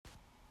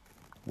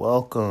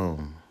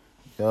Welcome.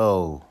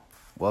 Yo,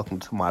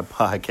 welcome to my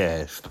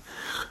podcast.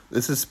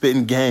 This is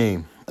Spitting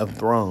Game of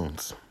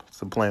Thrones.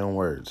 It's a play on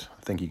words.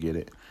 I think you get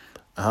it.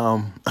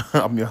 I'm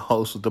your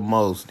host with the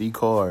most,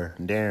 D-Car,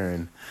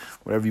 Darren,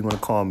 whatever you want to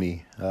call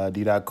me,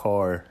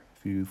 D.Car.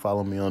 If you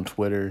follow me on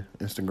Twitter,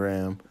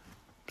 Instagram,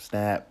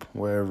 Snap,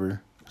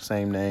 wherever,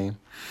 same name.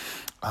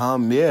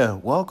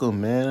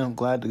 Welcome, man. I'm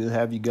glad to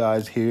have you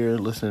guys here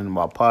listening to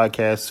my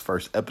podcast,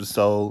 first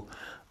episode.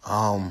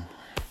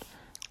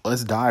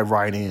 Let's dive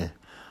right in.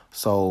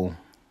 So,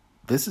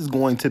 this is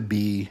going to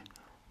be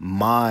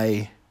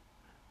my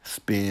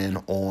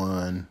spin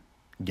on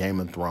Game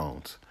of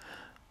Thrones.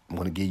 I'm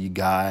going to give you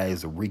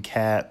guys a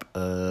recap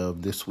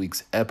of this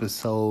week's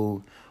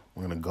episode.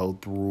 We're going to go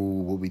through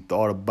what we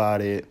thought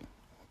about it,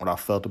 what I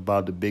felt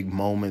about the big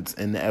moments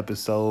in the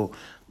episode,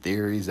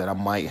 theories that I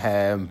might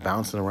have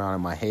bouncing around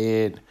in my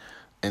head,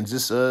 and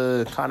just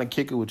kind of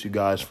kick it with you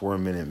guys for a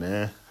minute,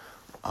 man.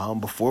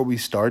 Before we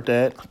start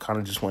that, I kind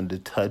of just wanted to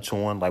touch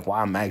on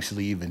why I'm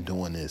actually even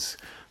doing this.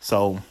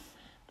 So,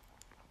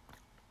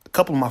 a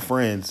couple of my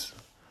friends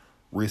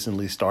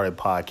recently started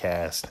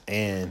podcasts,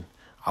 and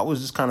I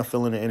was just kind of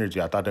feeling the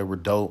energy. I thought they were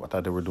dope. I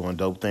thought they were doing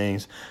dope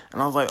things,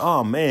 and I was like,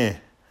 oh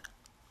man,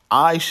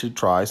 I should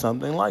try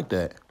something like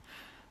that.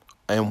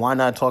 And why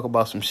not talk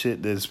about some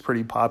shit that's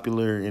pretty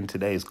popular in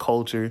today's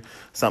culture,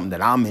 something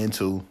that I'm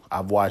into.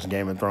 I've watched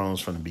Game of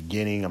Thrones from the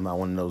beginning. I'm not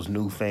one of those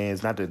new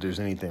fans. Not that there's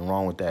anything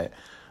wrong with that.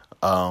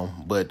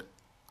 But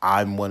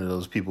I'm one of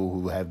those people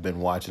who have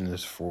been watching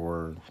this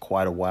for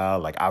quite a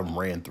while. I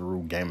ran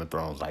through Game of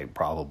Thrones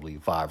probably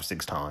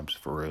 5-6 times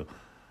for real.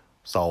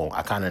 So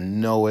I kind of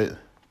know it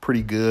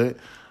pretty good.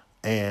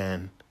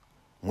 And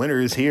winter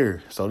is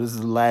here. So this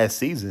is the last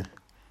season.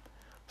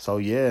 So,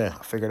 yeah,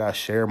 I figured I'd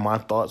share my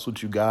thoughts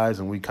with you guys,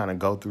 and we kind of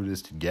go through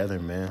this together,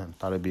 man. I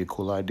thought it'd be a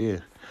cool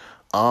idea.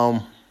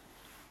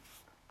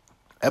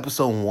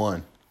 Episode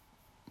 1.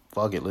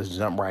 Fuck it, let's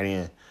jump right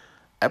in.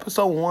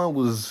 Episode 1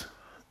 was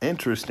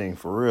interesting,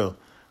 for real.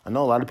 I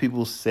know a lot of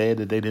people said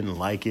that they didn't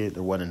like it.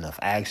 There wasn't enough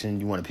action.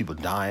 You wanted people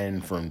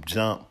dying from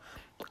jump.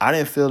 I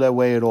didn't feel that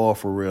way at all,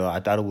 for real.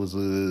 I thought it was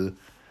a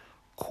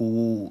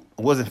cool...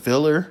 It wasn't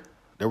filler.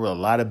 There were a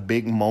lot of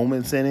big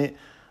moments in it.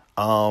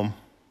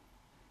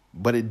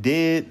 But it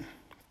did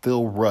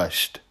feel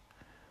rushed.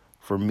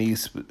 For me,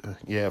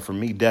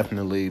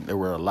 definitely, there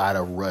were a lot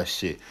of rush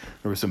shit.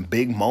 There were some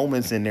big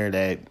moments in there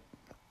that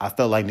I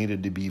felt like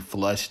needed to be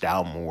flushed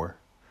out more.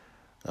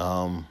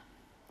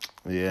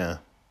 There's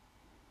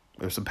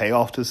some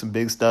payoff to some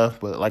big stuff,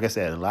 but like I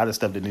said, a lot of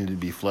stuff that needed to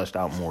be flushed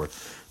out more.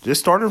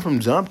 Just starting from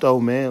jump, though,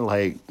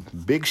 man,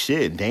 big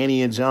shit.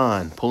 Dany and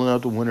Jon pulling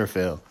up to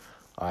Winterfell.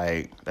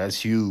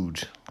 That's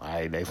huge.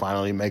 They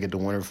finally make it to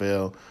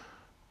Winterfell.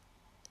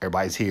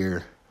 Everybody's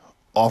here.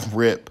 Off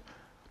rip.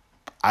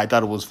 I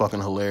thought it was fucking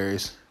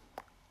hilarious.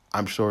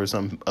 I'm sure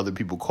some other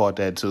people caught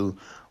that too.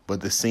 But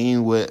the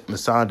scene with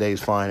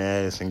Missandei's fine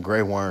ass and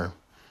Grey Worm,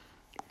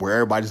 where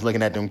everybody's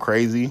looking at them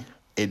crazy,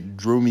 it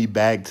drew me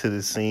back to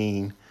the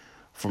scene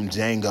from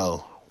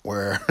Django,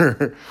 where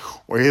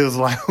he was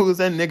like, who's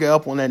that nigga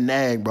up on that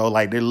nag, bro?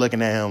 They're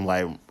looking at him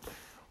like,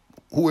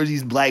 who are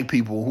these black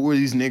people? Who are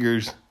these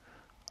niggers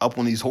up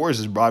on these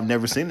horses, bro? I've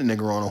never seen a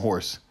nigger on a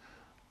horse.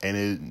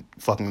 And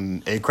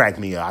it cracked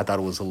me up. I thought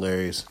it was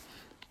hilarious.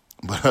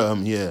 But,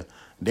 Dany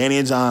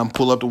and Jon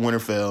pull up to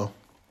Winterfell.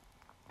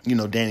 You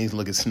know, Dany's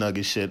looking snug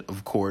as shit,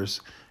 of course,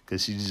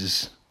 because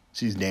she's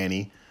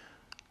Dany.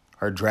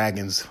 Her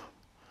dragons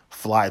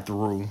fly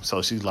through.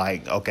 So she's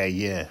like, okay,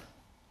 yeah,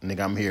 nigga,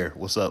 I'm here.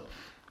 What's up?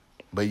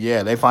 But,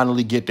 yeah, they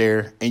finally get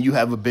there, and you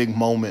have a big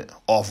moment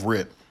off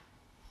rip.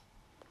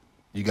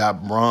 You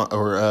got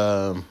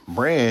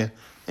Bran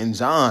and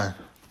Jon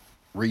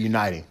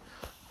reuniting.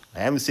 They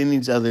haven't seen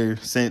each other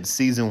since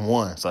season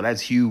 1, so that's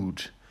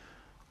huge.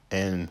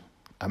 And,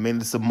 I mean,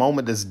 it's a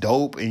moment that's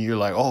dope, and you're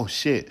like, oh,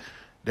 shit,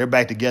 they're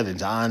back together.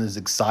 Jon is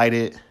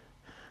excited.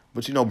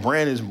 But, you know,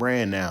 Bran is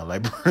Bran now.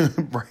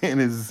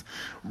 Bran is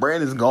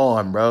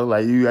gone, bro.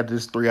 You got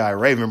this 3-eyed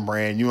Raven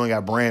Bran. You ain't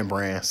got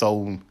Bran.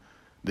 So,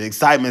 the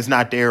excitement's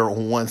not there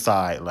on one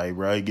side.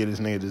 Bro, you get this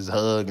nigga this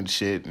hug and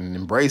shit and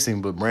embrace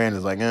him, but Bran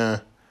is like,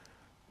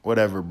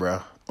 whatever, bro.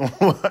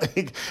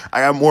 I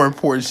got more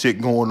important shit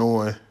going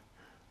on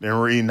than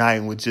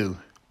reuniting with you.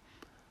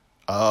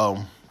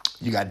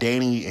 You got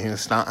Dany and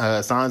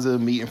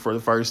Sansa meeting for the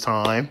first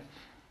time,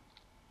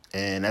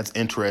 and that's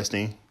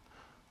interesting.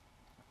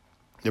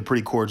 They're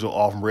pretty cordial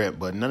off rip,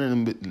 but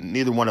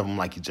neither one of them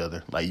like each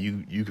other.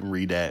 You can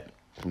read that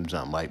from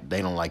jump.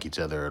 They don't like each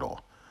other at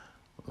all.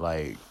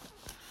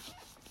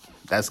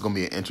 That's gonna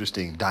be an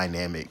interesting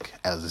dynamic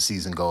as the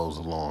season goes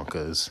along,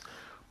 because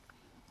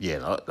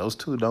those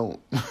two don't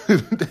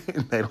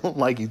they don't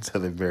like each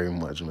other very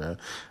much, man,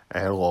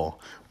 at all.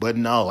 But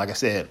no, like I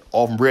said,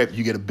 off rip,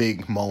 you get a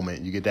big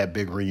moment. You get that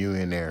big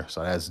reunion there,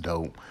 so that's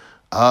dope.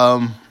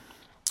 You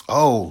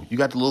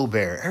got the little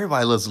bear.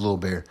 Everybody loves the little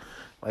bear.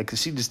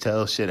 'Cause she just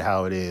tells shit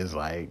how it is.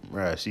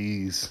 Bruh,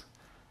 she's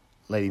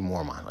Lady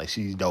Mormont.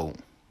 She's dope.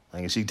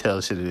 She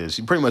tells shit it is.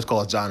 She pretty much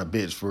calls Jon a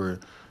bitch for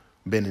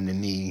bending the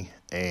knee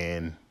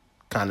and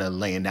kind of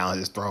laying down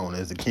his throne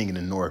as the king in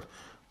the North,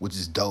 which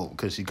is dope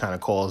because she kind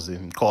of calls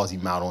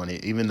him out on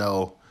it, even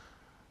though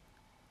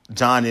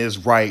Jon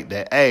is right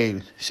that,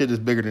 hey, shit is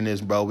bigger than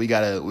this, bro. We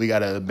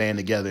gotta band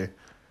together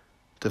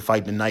to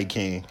fight the Night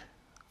King.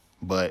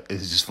 But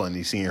it's just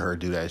funny seeing her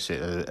do that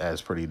shit.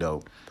 That's pretty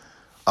dope.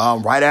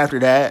 Right after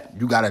that,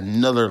 you got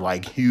another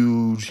like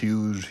huge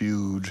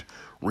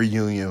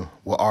reunion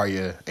with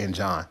Arya and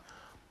Jon.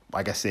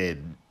 Like I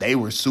said, they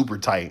were super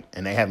tight,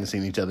 and they haven't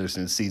seen each other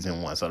since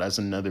season 1. So that's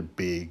another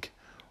big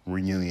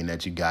reunion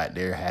that you got.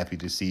 They're happy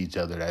to see each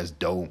other. That's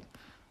dope.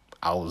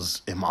 I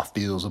was in my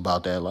feels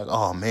about that. Like,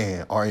 oh,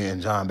 man, Arya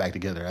and Jon back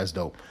together. That's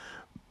dope.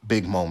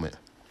 Big moment.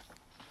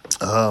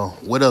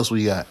 What else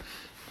we got?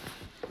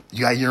 You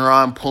got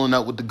Euron pulling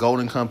up with the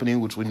Golden Company,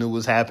 which we knew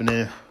was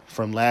happening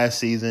from last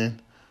season.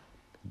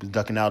 He was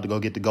ducking out to go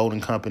get the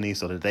Golden Company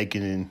so that they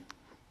can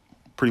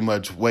pretty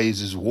much wage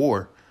this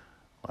war.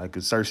 Like,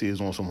 'cause Cersei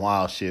is on some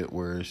wild shit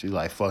where she's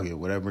like, fuck it,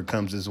 whatever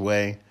comes this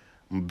way,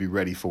 I'm going to be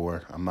ready for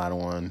it. I'm not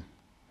on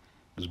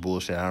this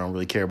bullshit. I don't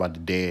really care about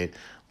the dead.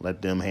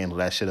 Let them handle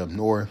that shit up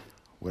north.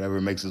 Whatever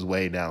makes its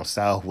way down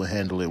south, we'll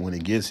handle it when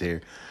it gets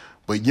here.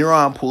 But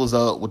Euron pulls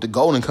up with the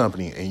Golden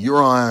Company. And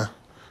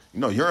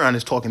Euron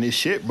is talking this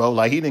shit, bro.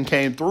 Like, he done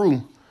came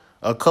through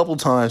a couple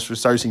times for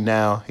Cersei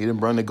now. He done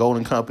brought the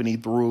Golden Company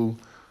through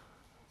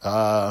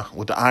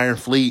with the Iron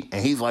Fleet.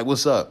 And he's like,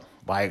 what's up?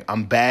 Like,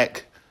 I'm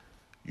back.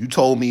 You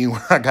told me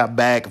when I got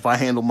back, if I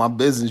handle my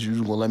business, you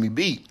just gonna let me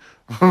beat.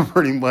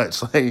 Pretty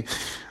much, like,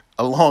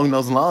 along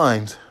those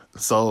lines.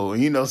 So,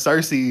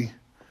 Cersei's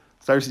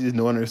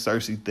doing her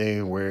Cersei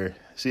thing where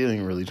she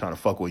ain't really trying to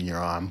fuck with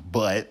Euron.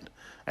 But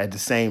at the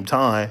same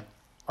time,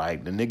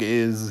 like, the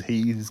nigga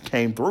he's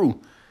came through.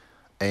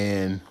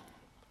 And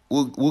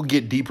we'll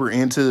get deeper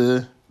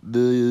into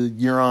the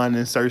Euron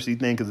and Cersei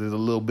thing because there's a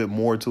little bit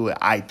more to it,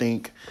 I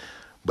think.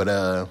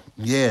 But,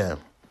 yeah.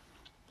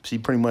 She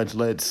pretty much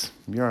lets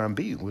Euron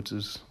beat, which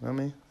is,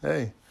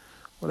 hey,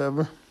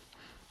 whatever.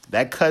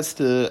 That cuts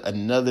to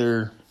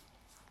another,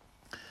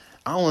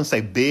 I don't want to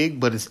say big,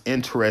 but it's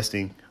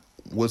interesting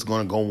what's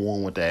going to go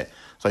on with that.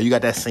 So you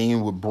got that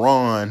scene with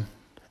Bronn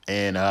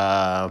and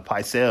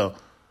Pycelle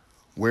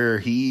where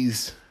he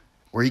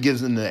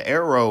gives him the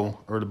arrow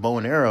or the bow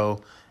and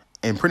arrow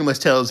and pretty much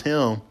tells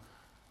him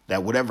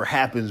that whatever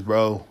happens,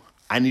 bro,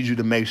 I need you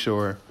to make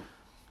sure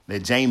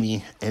that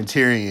Jaime and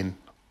Tyrion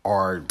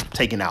are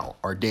taken out,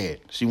 are dead.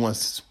 She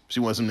wants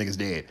some niggas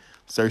dead.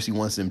 Cersei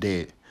wants them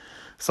dead.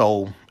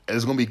 So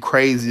it's gonna be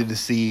crazy to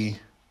see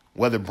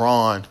whether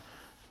Bronn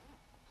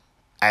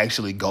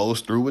actually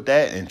goes through with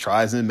that and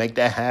tries to make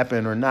that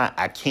happen or not.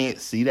 I can't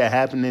see that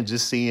happening,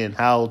 just seeing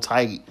how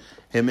tight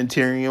him and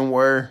Tyrion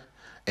were,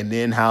 and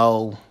then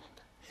how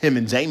him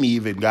and Jaime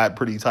even got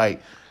pretty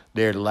tight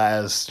there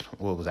last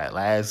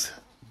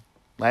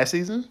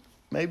season,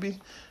 maybe?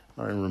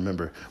 I don't even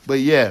remember. But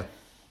yeah,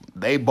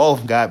 they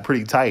both got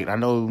pretty tight. I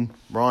know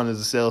Bronn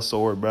is a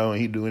sellsword, bro, and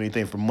he'd do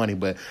anything for money,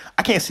 but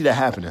I can't see that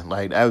happening.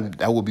 Like,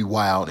 that would be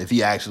wild if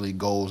he actually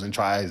goes and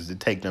tries to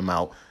take them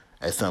out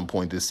at some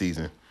point this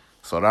season.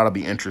 So that'll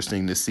be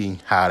interesting to see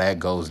how that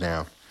goes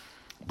down.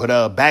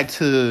 But back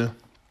to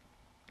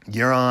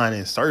Euron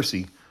and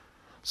Cersei.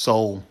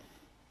 So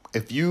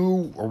if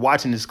you are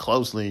watching this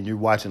closely and you're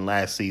watching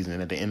last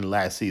season, at the end of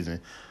last season,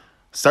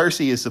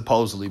 Cersei is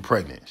supposedly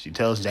pregnant. She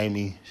tells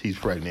Jaime she's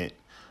pregnant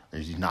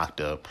and she's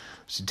knocked up.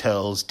 She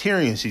tells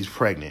Tyrion she's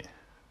pregnant.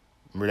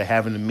 Remember they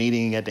having a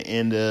meeting at the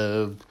end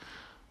of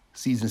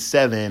season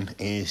 7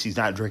 and she's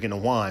not drinking the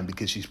wine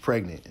because she's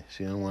pregnant.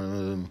 She don't want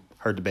to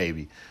hurt the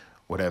baby,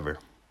 whatever.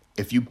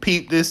 If you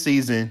peep this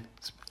season,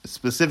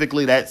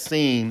 specifically that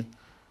scene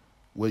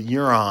with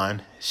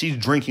Euron, she's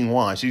drinking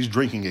wine. She's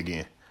drinking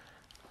again.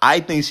 I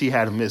think she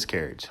had a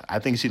miscarriage. I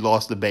think she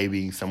lost the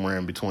baby somewhere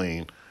in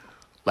between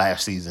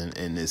last season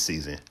and this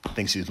season. I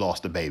think she's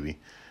lost the baby.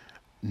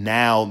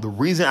 Now, the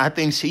reason I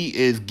think she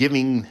is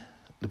giving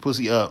the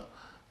pussy up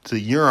to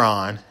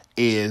Euron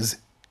is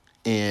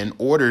in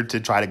order to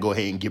try to go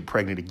ahead and get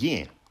pregnant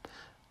again.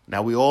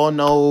 Now, we all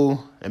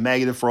know that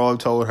Maggie the Frog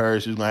told her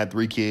she was going to have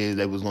 3 kids.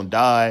 They was going to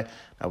die.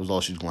 That was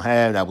all she was going to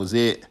have. That was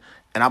it.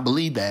 And I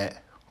believe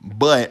that.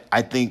 But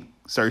I think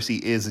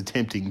Cersei is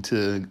attempting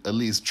to at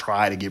least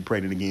try to get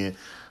pregnant again,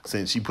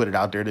 since she put it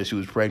out there that she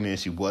was pregnant and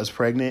she was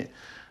pregnant.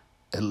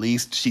 At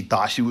least she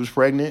thought she was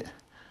pregnant.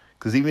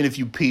 Because even if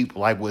you peep,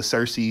 like what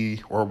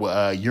Cersei or what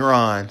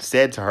Euron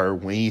said to her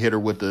when he hit her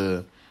with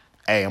the,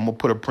 hey, I'm going to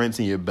put a prince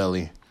in your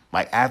belly.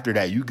 Like, after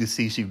that, you could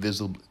see she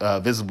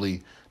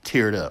visibly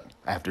teared up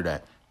after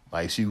that.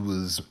 Like, she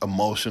was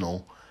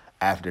emotional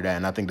after that.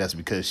 And I think that's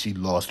because she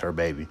lost her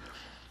baby.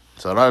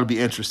 So that'll be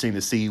interesting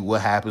to see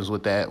what happens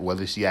with that,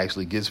 whether she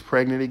actually gets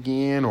pregnant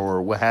again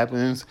or what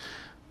happens.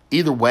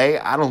 Either way,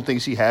 I don't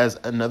think she has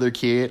another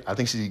kid. I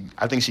think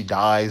she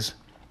dies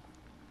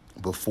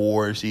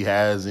before she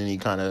has any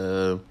kind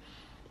of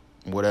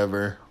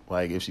whatever.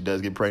 Like, if she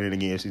does get pregnant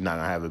again, she's not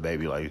going to have a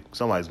baby. Like,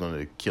 somebody's going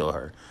to kill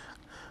her.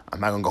 I'm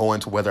not going to go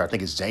into whether I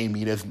think it's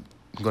Jaime that's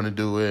going to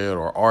do it,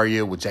 or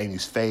Arya with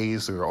Jaime's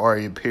face, or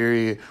Arya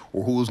period,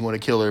 or who's going to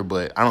kill her.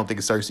 But I don't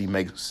think Cersei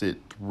makes it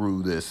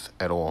through this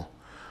at all.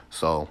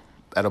 So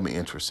that'll be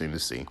interesting to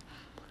see.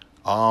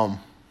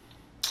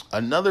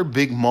 Another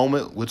big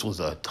moment, which was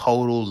a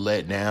total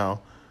letdown,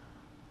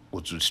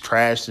 which was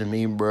trash to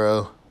me,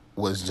 bro,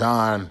 was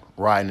Jon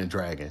riding the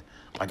dragon.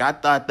 Like, I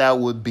thought that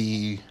would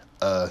be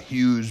a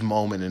huge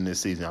moment in this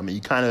season. I mean,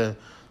 you kind of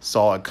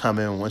saw it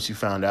coming once you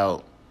found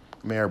out.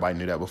 I mean, everybody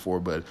knew that before,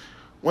 but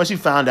once you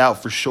found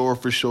out for sure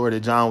that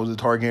Jon was a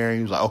Targaryen,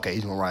 he was like, okay,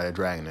 he's going to ride a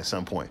dragon at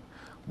some point.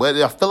 But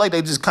I feel like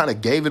they just kind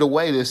of gave it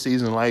away this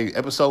season, like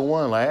episode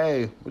 1, like,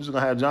 hey, we're just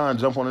going to have Jon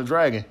jump on a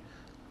dragon.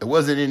 It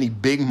wasn't any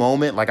big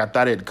moment. Like, I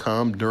thought it'd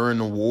come during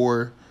the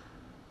war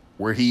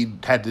where he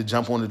had to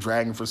jump on the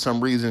dragon for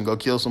some reason and go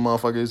kill some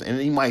motherfuckers. And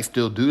he might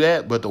still do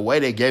that, but the way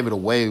they gave it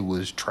away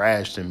was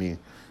trash to me.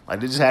 Like,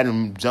 they just had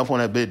him jump on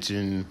that bitch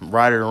and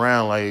ride it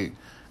around. Like,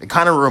 it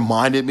kind of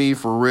reminded me,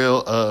 for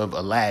real, of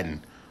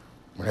Aladdin.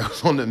 When they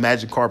was on the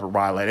magic carpet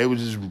ride. Like, they was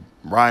just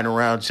riding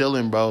around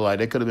chilling, bro. Like,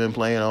 they could have been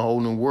playing a whole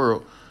new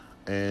world.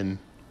 And,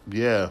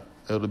 yeah,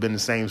 it would have been the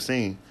same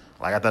scene.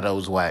 Like, I thought that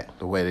was whack,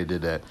 the way they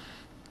did that.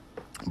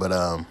 But,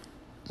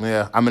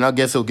 yeah, I mean, I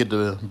guess he'll get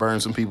to burn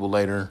some people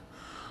later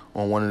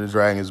on one of the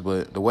dragons,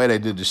 but the way they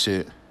did the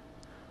shit,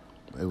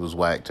 it was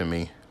whack to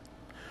me.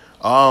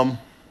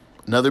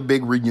 Another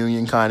big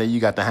reunion, kind of. You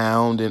got the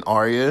Hound and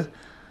Arya,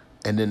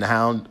 and then the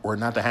Hound, or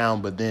not the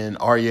Hound, but then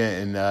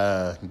Arya and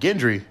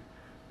Gendry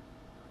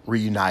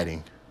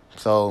reuniting.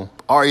 So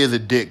Arya's a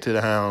dick to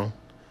the Hound,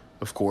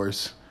 of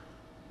course,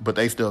 but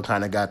they still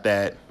kind of got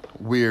that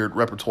weird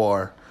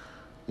repertoire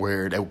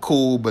where they were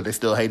cool, but they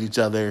still hate each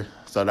other.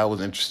 So that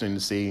was interesting to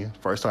see.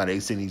 First time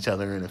they seen each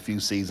other in a few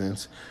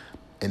seasons.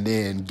 And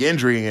then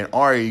Gendry and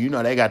Arya, you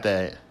know, they got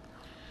that.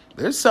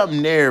 There's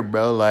something there,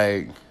 bro.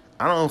 Like,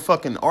 I don't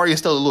fucking... Arya's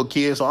still a little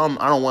kid, so I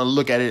don't want to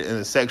look at it in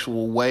a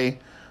sexual way.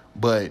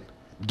 But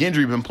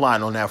Gendry been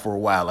plotting on that for a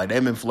while. Like,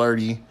 they've been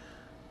flirty,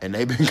 and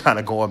they've been kind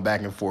of going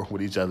back and forth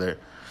with each other,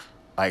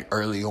 like,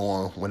 early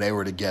on when they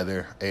were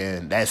together.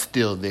 And that's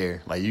still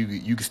there. Like, you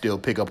can still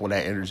pick up on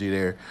that energy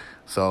there.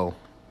 So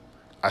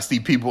I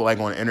see people, like,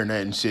 on the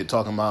internet and shit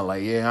talking about,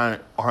 like, yeah,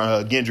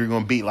 Gendry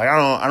gonna beat. Like,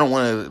 I don't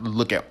want to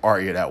look at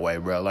Arya that way,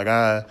 bro. Like,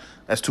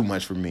 that's too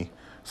much for me.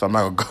 So I'm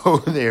not gonna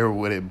go there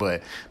with it.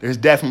 But there's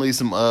definitely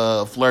some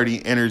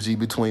flirty energy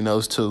between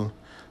those two.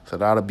 So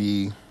that'll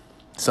be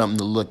something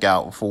to look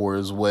out for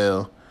as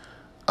well.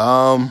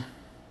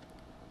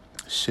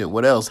 Shit,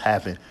 what else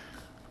happened?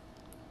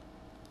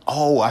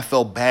 Oh, I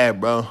felt bad,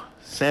 bro.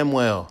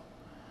 Samwell.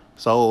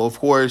 So, of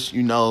course,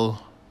 you know,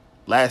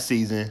 last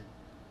season,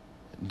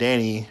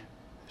 Dany,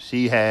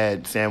 she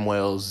had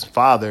Samwell's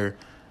father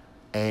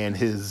and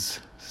his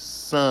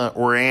son,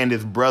 and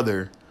his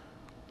brother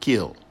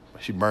killed.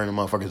 She burned the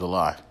motherfuckers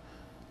alive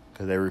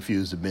because they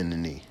refused to bend the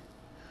knee.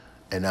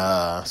 And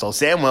so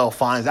Samwell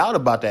finds out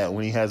about that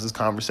when he has this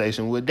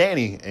conversation with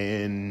Dany.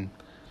 And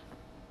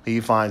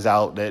he finds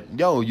out that,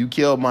 yo, you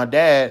killed my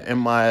dad and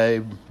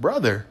my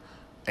brother.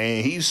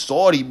 And he's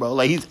salty, bro.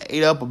 Like, he's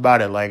ate up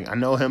about it. Like, I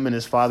know him and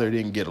his father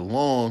didn't get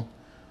along.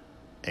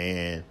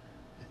 And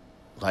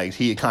like,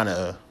 he kind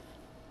of,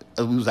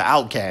 he was an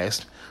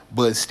outcast.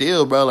 But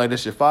still, bro, like,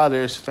 that's your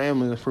father, it's your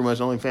family. That's pretty much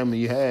the only family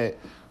you had.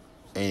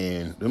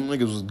 And them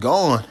niggas was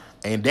gone.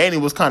 And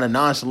Dany was kind of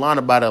nonchalant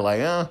about it.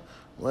 Like,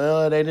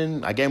 well, they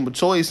didn't, I gave him a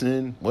choice.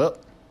 And, well,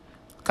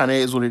 kind of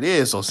is what it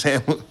is. So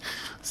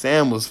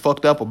Sam was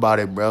fucked up about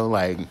it, bro.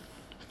 Like,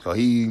 so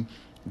he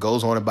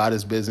goes on about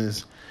his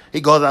business. He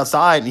goes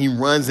outside and he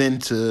runs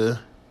into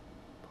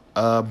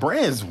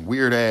Bran's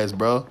weird ass,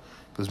 bro.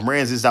 Because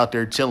Bran's just out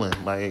there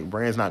chilling. Like,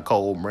 Bran's not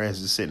cold.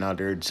 Bran's just sitting out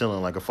there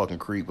chilling like a fucking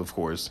creep, of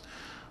course.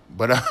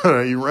 But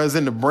he runs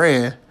into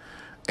Bran,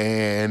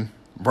 and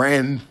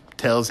Bran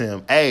tells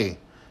him, hey,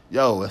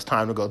 yo, it's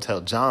time to go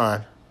tell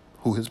Jon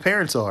who his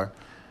parents are.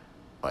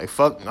 Like,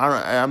 fuck,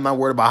 I'm not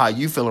worried about how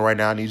you feeling right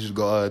now. I need you to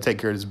go take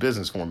care of this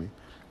business for me.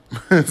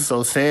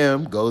 So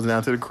Sam goes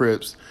down to the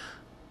crypts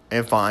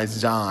and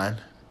finds Jon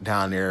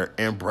down there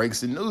and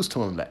breaks the news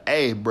to him. Like,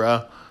 hey,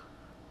 bro,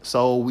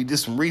 so we did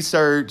some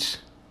research.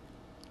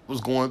 Was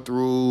going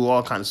through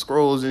all kind of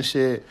scrolls and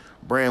shit.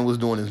 Bran was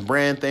doing his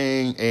Bran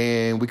thing,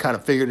 and we kind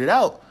of figured it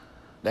out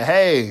that,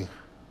 hey,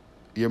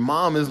 your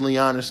mom is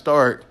Lyanna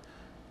Stark,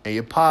 and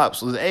your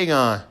pops was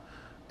Aegon,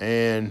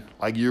 and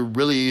like, you're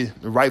really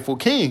the rightful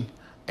king.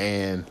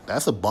 And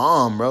that's a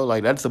bomb, bro.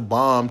 Like, that's a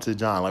bomb to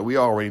Jon. Like, we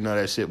already know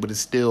that shit, but it's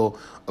still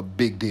a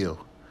big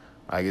deal.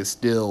 Like, it's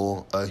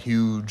still a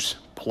huge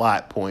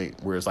plot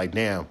point where it's like,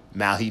 damn,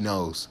 now he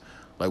knows.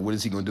 Like, what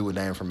is he gonna do with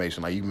that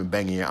information? Like, you've been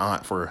banging your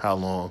aunt for how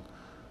long?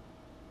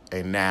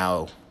 And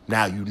now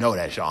you know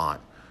that's your aunt.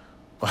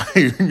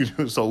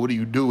 Like, so what do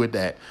you do with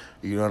that?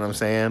 You know what I'm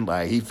saying?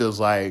 Like, he feels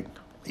like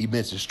he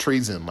mentions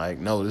treason. Like,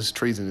 no, this is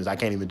treason. I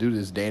can't even do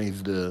this.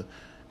 Dany's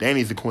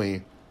the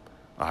queen.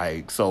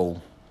 Like,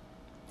 so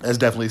that's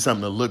definitely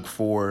something to look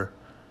for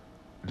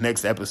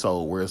next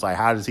episode, where it's like,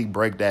 how does he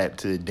break that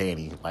to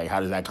Dany? Like, how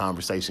does that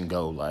conversation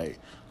go? Like,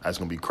 that's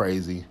gonna be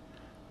crazy.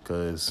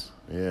 Cause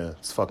yeah,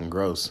 it's fucking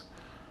gross.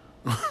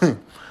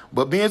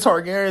 But being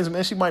Targaryens,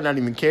 man, she might not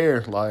even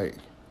care. Like,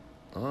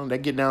 they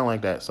get down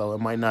like that, so it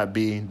might not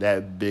be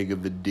that big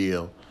of a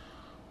deal.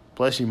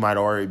 Plus, she might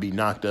already be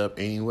knocked up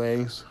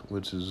anyways,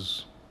 which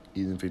is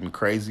even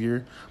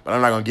crazier. But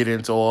I'm not going to get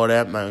into all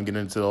that. I'm not going to get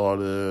into all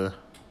the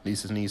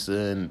Nissa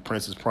and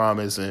Princess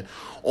Promise and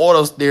all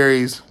those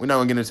theories. We're not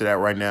going to get into that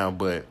right now,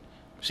 but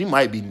she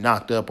might be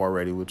knocked up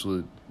already, which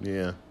would,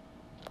 yeah,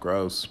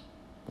 gross.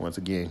 Once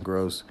again,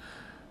 gross.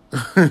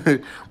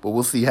 But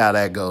we'll see how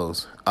that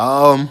goes.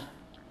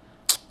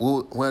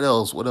 What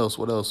else?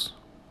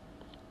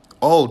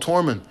 Oh,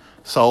 Tormund.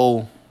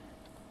 So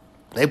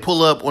they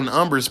pull up on the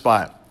Umber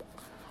spot.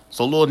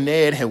 So little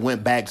Ned had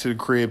went back to the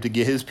crib to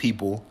get his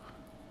people,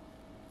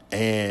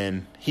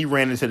 and he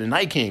ran into the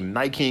Night King. The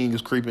Night King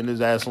is creeping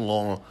his ass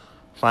along,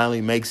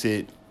 finally makes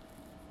it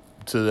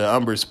to the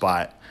Umber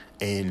spot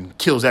and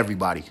kills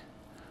everybody.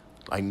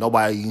 Like,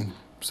 nobody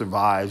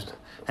survives.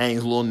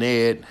 Hangs little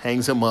Ned,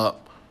 hangs him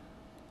up.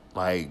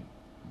 Like,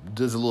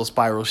 does a little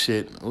spiral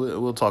shit.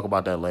 We'll talk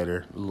about that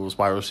later. A little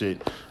spiral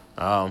shit.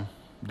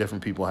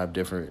 Different people have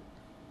different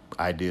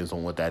ideas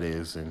on what that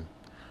is,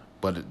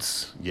 but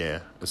it's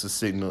a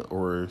signal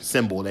or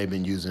symbol they've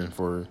been using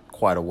for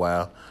quite a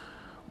while.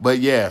 But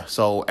yeah,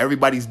 so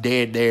everybody's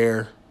dead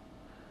there.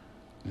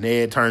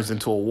 Ned turns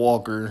into a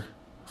walker,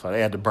 so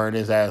they had to burn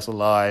his ass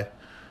alive.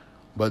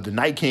 But the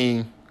Night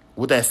King,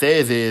 what that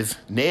says is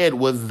Ned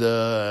was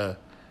the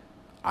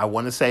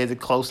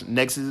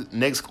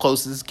next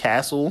closest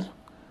castle.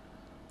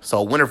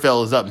 So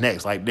Winterfell is up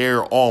next. Like,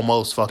 they're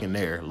almost fucking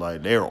there.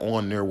 Like, they're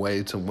on their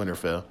way to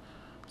Winterfell.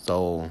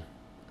 So,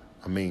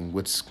 I mean,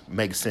 which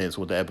makes sense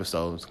with the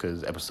episodes,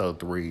 because episode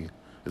 3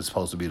 is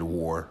supposed to be the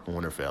war in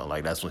Winterfell.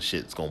 Like, that's when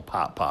shit's gonna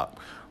pop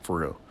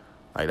for real.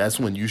 Like, that's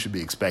when you should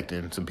be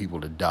expecting some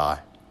people to die.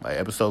 Like,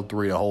 episode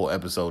 3, the whole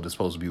episode is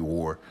supposed to be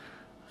war.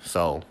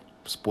 So,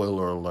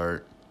 spoiler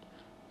alert.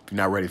 If you're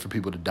not ready for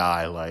people to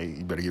die, like,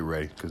 you better get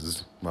ready,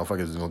 because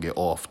motherfuckers is gonna get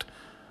offed.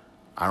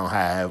 I don't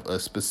have a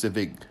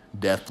specific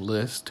death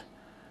list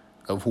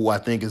of who I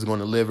think is going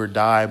to live or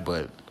die,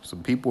 but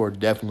some people are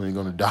definitely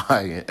going to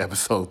die in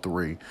episode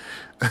 3.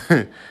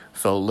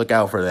 So look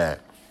out for that.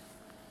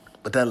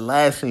 But that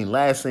last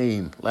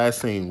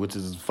scene, which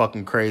is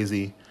fucking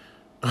crazy.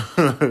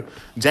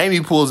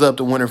 Jaime pulls up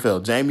to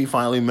Winterfell. Jaime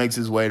finally makes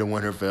his way to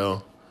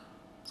Winterfell.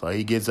 So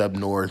he gets up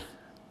north,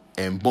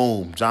 and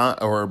boom,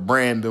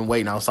 Bran been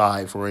waiting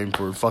outside for him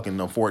for fucking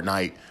a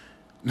fortnight.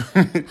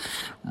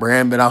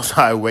 Bran been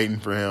outside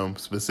waiting for him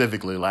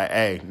specifically, like,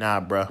 hey,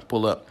 nah, bruh,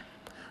 pull up.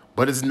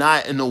 But it's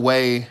not in the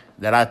way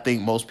that I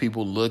think most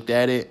people looked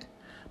at it.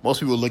 Most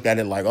people looked at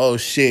it like, oh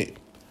shit,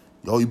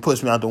 yo, you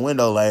pushed me out the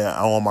window, like,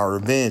 I want my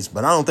revenge.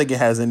 But I don't think it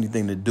has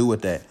anything to do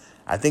with that.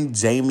 I think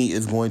Jaime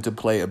is going to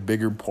play a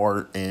bigger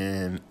part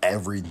in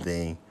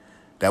everything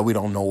that we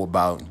don't know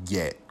about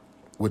yet,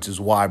 which is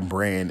why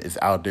Bran is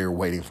out there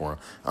waiting for him.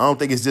 I don't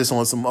think it's just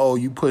on some, oh,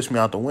 you pushed me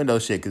out the window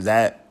shit, because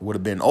that would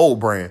have been old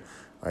Bran.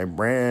 Like,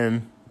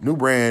 new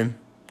Bran,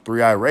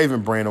 Three-Eyed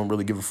Raven Bran don't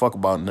really give a fuck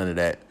about none of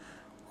that,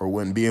 or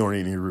wouldn't be on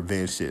any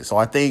revenge shit. So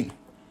I think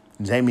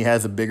Jaime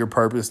has a bigger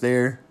purpose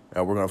there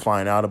that we're going to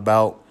find out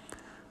about.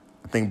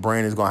 I think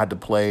Bran is going to have to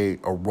play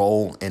a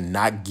role in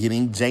not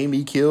getting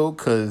Jaime killed,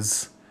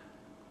 because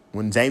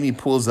when Jaime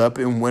pulls up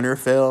in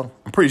Winterfell,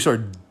 I'm pretty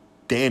sure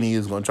Dany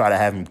is going to try to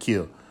have him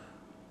killed.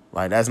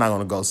 Like, that's not going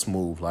to go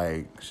smooth.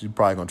 Like, she's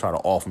probably going to try to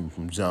off him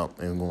from jump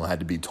and going to have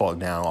to be talked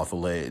down off a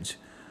ledge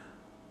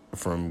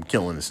from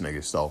killing this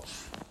nigga. So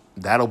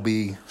that'll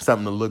be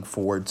something to look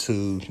forward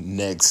to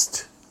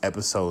next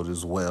episode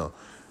as well.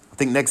 I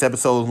think next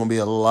episode is going to be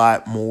a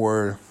lot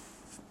more,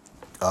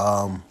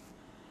 I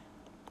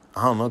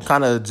don't know,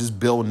 kind of just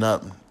building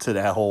up to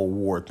that whole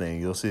war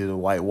thing. You'll see the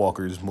White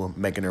Walkers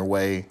making their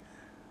way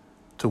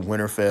to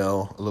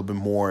Winterfell a little bit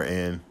more,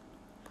 and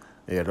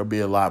yeah, there'll be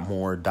a lot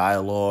more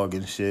dialogue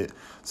and shit.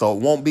 So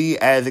it won't be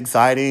as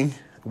exciting.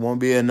 It won't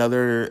be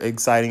another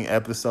exciting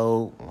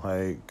episode.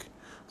 Like,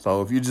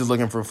 so if you're just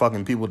looking for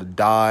fucking people to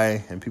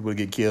die and people to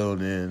get killed,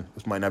 then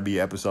this might not be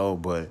an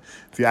episode. But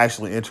if you're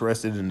actually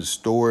interested in the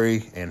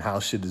story and how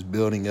shit is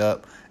building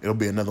up, it'll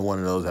be another one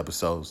of those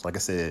episodes. Like I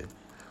said,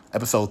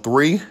 episode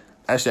 3,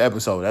 that's your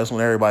episode. That's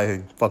when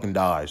everybody fucking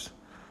dies.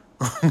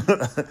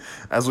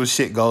 That's what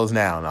shit goes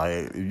now. Now,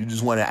 if you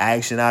just want an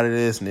action out of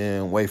this,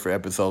 then wait for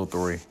episode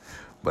 3.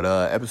 But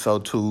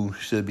episode 2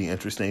 should be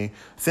interesting.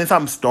 Since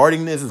I'm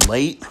starting this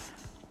late,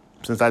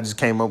 since I just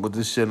came up with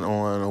this shit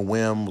on a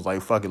whim, was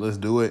like, fuck it, let's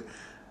do it.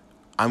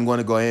 I'm going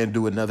to go ahead and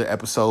do another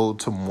episode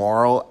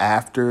tomorrow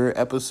after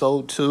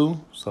episode 2.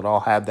 So I'll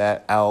have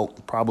that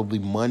out probably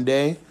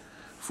Monday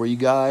for you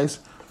guys.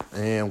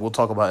 And we'll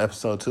talk about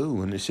episode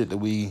 2 and the shit that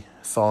we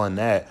saw in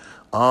that.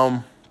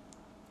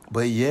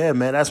 But yeah,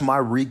 man, that's my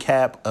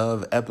recap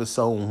of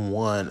episode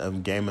 1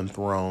 of Game of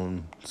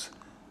Thrones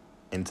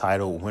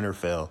entitled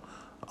Winterfell.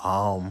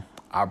 I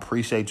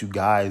appreciate you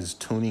guys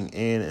tuning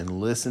in and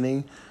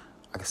listening.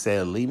 Like I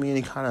said, leave me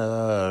any kind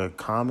of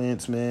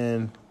comments,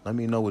 man. Let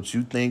me know what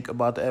you think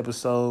about the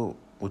episode,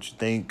 what you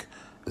think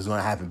is going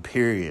to happen,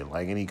 period.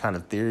 Like, any kind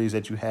of theories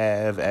that you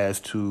have as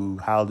to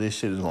how this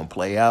shit is going to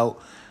play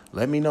out,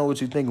 let me know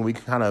what you think, and we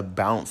can kind of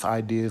bounce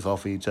ideas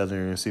off of each other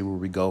and see where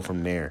we go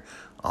from there.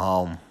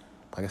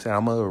 Like I said,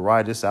 I'm going to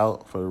ride this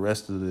out for the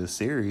rest of the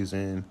series,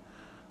 and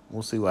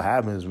we'll see what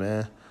happens,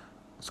 man.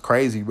 It's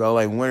crazy, bro.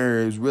 Like, winter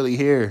is really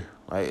here.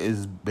 Like,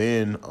 it's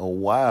been a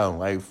while.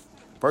 Like,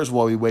 first of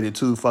all, we waited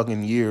 2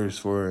 fucking years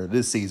for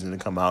this season to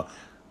come out.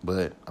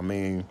 But, I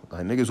mean,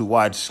 like, niggas who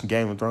watch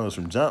Game of Thrones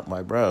from jump,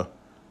 like, bro,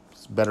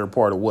 it's a better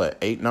part of what,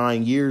 8,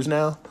 9 years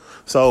now?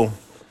 So,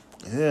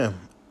 yeah,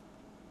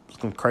 it's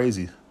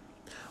crazy.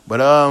 But,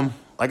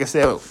 like I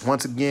said,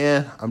 once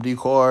again, I'm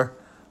D-Core.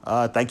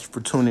 Thank you for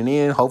tuning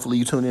in. Hopefully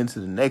you tune in to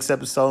the next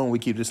episode and we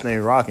keep this thing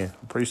rocking.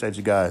 Appreciate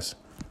you guys.